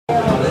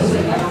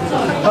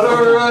Hello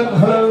everyone.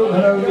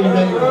 Hello,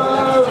 evening.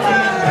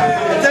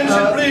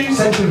 Attention please.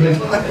 Attention please.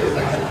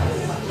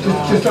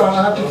 Just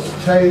I have to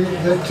say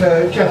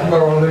that Geoff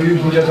Lewis, who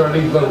usually does our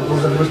lead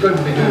vocals and was going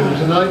to be doing them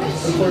tonight,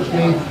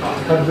 unfortunately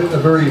had a bit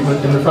of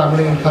bereavement in the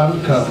family and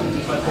can't come.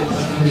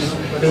 He's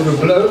a bit of a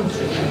blow.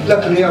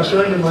 Luckily I've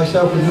surrounded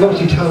myself with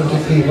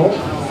multi-talented people,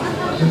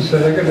 and so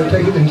they're going to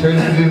take it in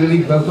turns to do the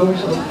lead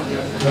vocals.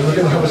 And we're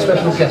going to have a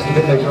special guest a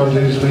bit later on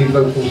doing some lead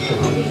vocals too.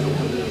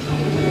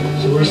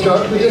 So we'll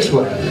start with this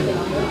one.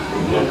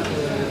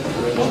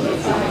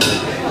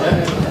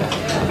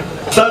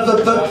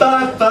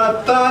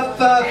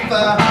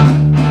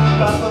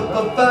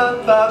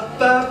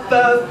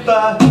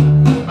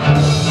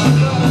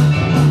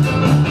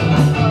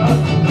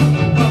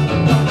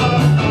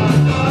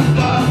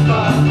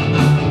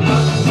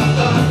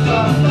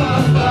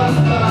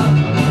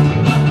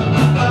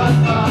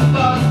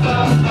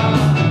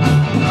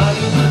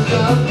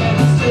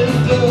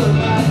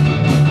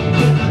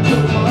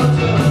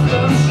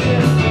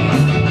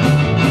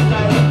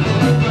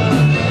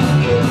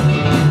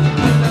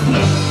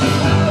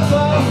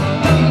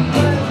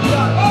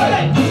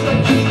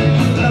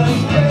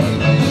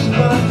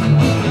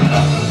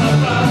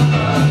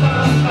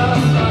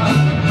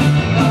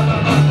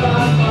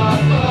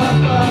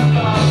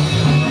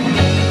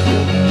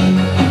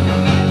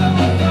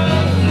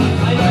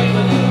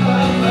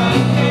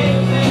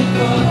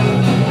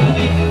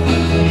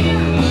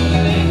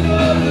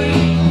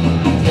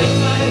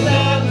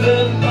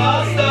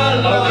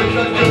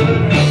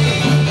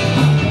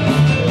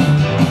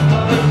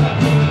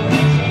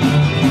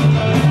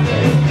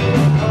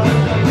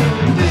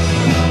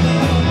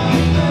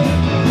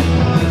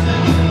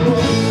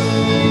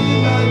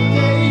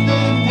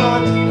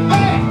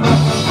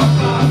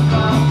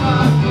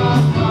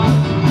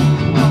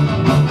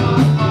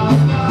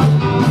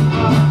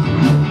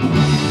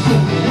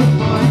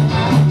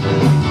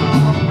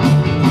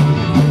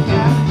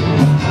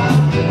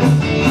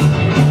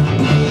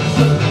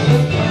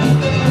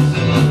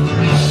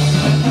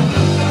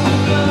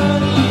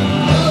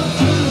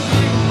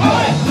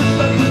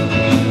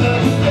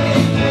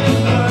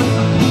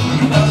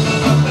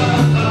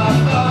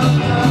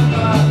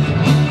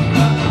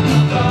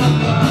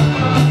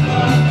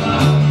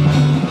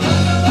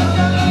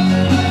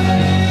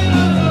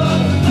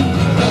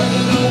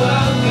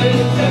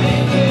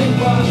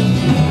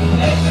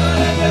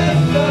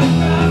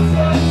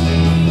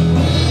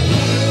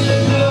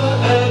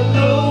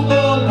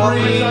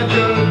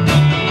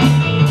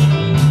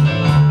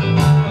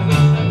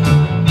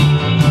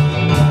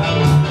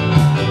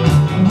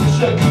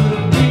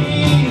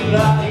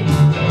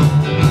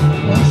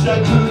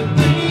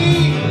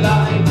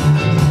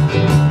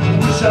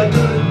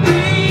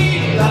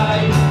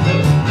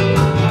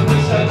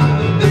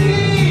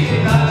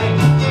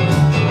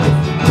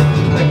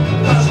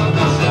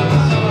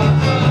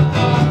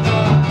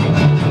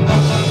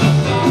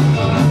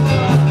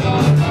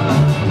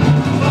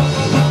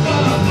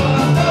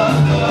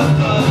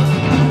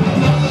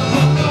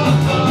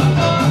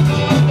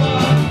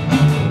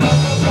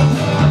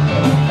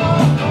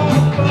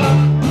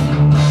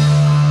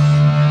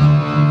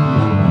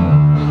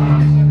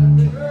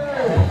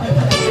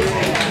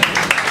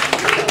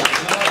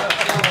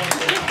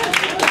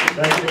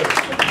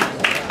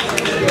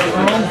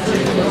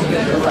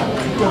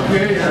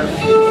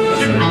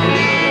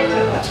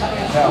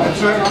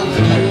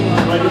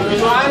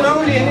 I'm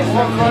only in it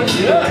for one.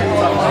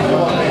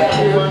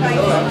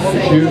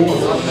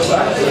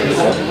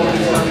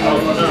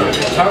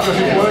 How does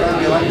it work?